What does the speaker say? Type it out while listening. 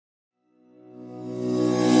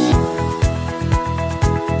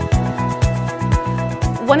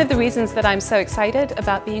One of the reasons that I'm so excited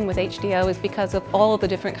about being with HDO is because of all the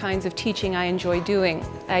different kinds of teaching I enjoy doing.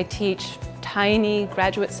 I teach tiny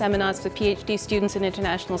graduate seminars for PhD students in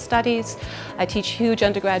international studies. I teach huge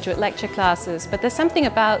undergraduate lecture classes, but there's something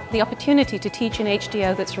about the opportunity to teach in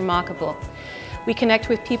HDO that's remarkable. We connect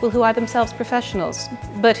with people who are themselves professionals,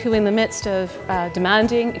 but who in the midst of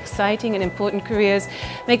demanding, exciting and important careers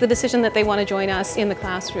make the decision that they want to join us in the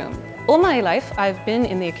classroom. All my life I've been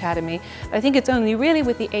in the academy, but I think it's only really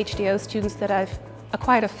with the HDO students that I've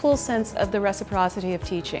acquired a full sense of the reciprocity of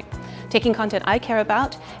teaching. Taking content I care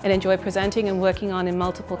about and enjoy presenting and working on in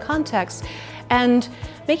multiple contexts, and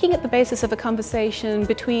making it the basis of a conversation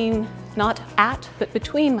between, not at, but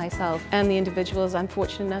between myself and the individuals I'm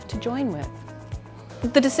fortunate enough to join with.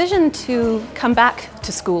 The decision to come back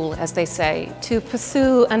to school, as they say, to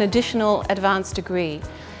pursue an additional advanced degree,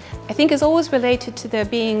 I think is always related to there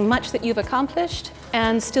being much that you've accomplished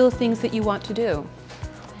and still things that you want to do.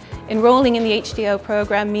 Enrolling in the HDO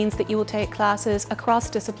program means that you will take classes across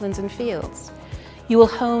disciplines and fields. You will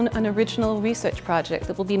hone an original research project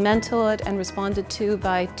that will be mentored and responded to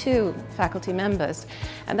by 2 faculty members.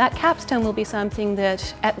 And that capstone will be something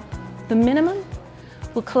that, at the minimum,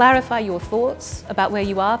 will clarify your thoughts about where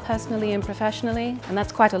you are personally and professionally, and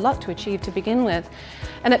that's quite a lot to achieve to begin with.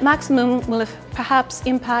 And at maximum will perhaps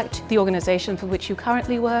impact the organization for which you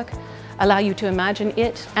currently work, allow you to imagine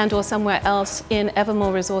it and or somewhere else in ever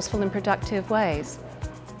more resourceful and productive ways.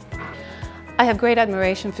 I have great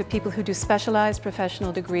admiration for people who do specialized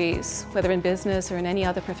professional degrees, whether in business or in any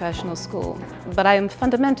other professional school. But I am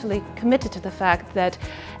fundamentally committed to the fact that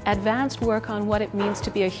advanced work on what it means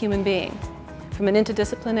to be a human being from an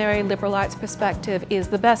interdisciplinary liberal arts perspective is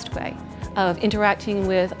the best way of interacting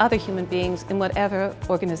with other human beings in whatever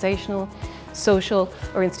organizational, social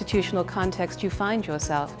or institutional context you find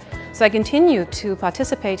yourself. So I continue to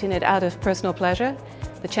participate in it out of personal pleasure,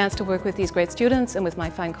 the chance to work with these great students and with my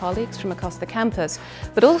fine colleagues from across the campus,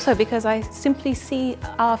 but also because I simply see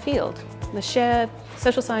our field, the shared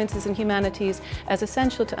social sciences and humanities, as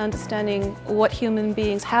essential to understanding what human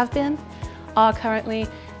beings have been, are currently,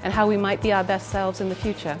 and how we might be our best selves in the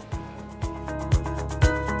future.